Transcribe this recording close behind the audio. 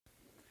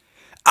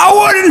I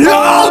wouldn't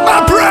hold my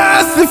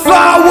breath if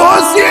I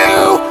was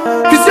you,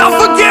 'cause I'll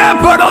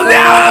forget but I'll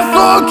never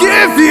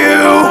forgive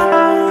you.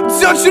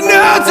 Don't you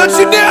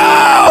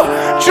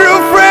know, true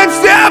friends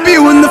stab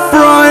you in the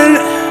front.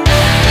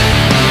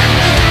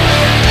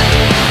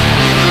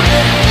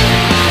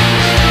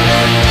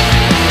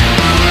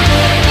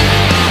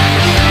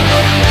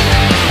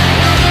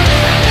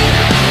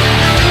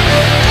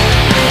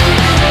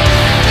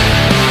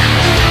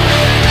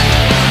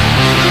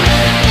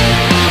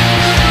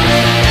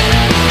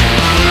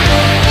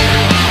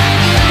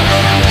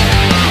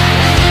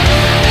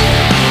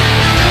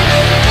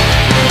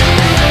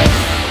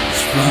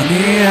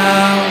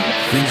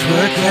 Things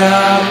work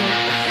out,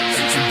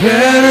 since you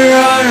better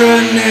run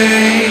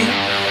running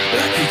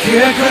like a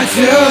kick right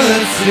to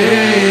the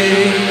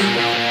sea.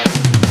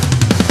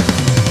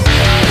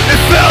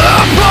 It fell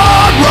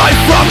apart right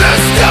from the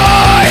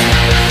start,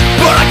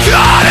 but I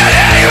couldn't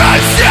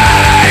even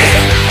see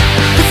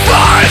the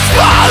forest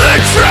for the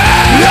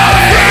tree. I'm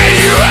afraid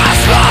you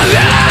asked for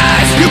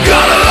this. You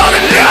got a lot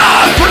of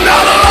love, but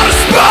not a lot of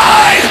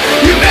spine.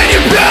 You made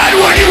your bed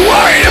when you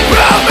worried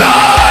about me.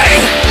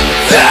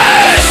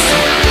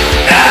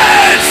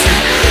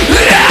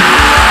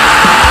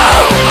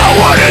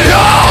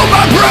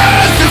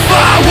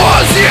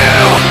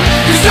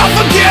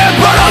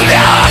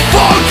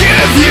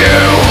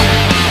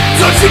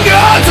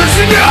 Don't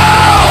you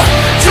know,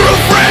 true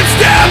friends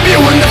stab you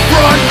in the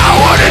front. I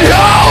wouldn't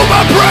hold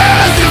my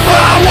breath if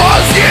I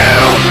was you.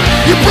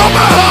 You broke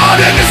my heart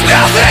and there's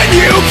nothing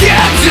you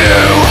can do.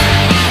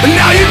 And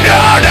now you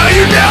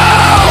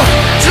know,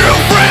 true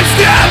friends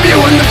stab you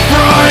in the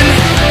front.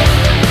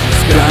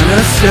 It's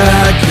kinda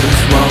sad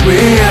 'cause what we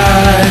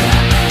had,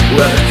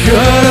 well, it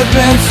could have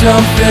been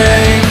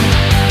something.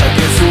 I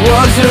guess it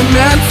wasn't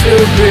meant to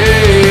be.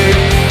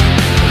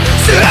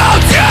 So how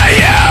dare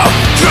you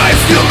try to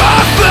steal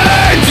my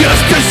flame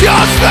just 'cause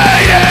you're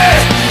faded?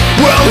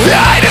 Well,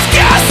 light is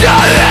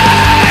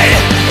gasoline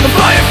if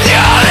I am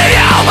fueling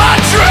out my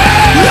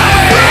dreams. I'm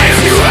afraid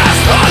you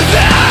asked for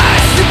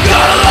this. You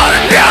got a lot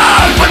of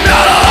nerve but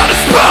not a lot of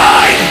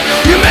spine.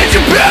 You made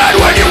your bed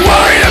when you're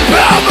worried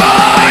about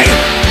me.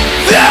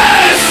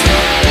 This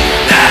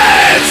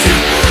is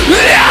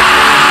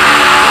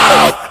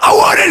now. I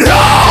wouldn't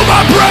hold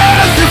my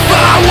breath if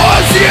I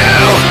was you,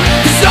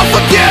 'cause I'll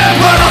forget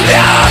but I'll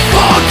never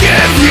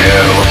forgive you.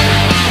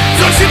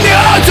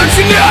 Don't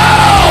you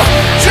know,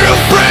 true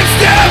friends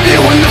stab you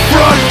in the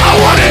front. I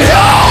wouldn't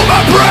hold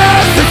my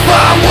breath if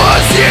I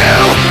was you.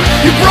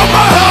 You broke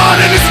my heart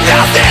and there's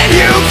nothing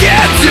you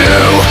can do.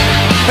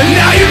 And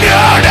now you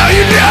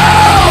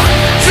know,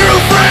 true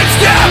friends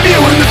stab you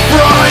in the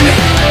front.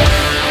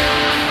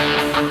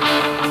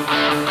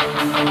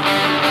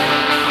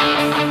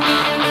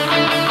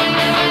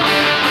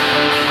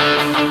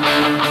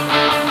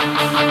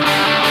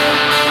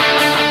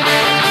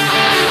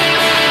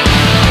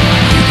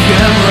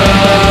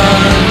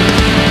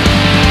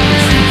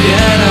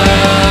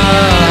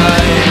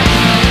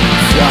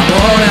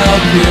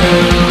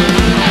 You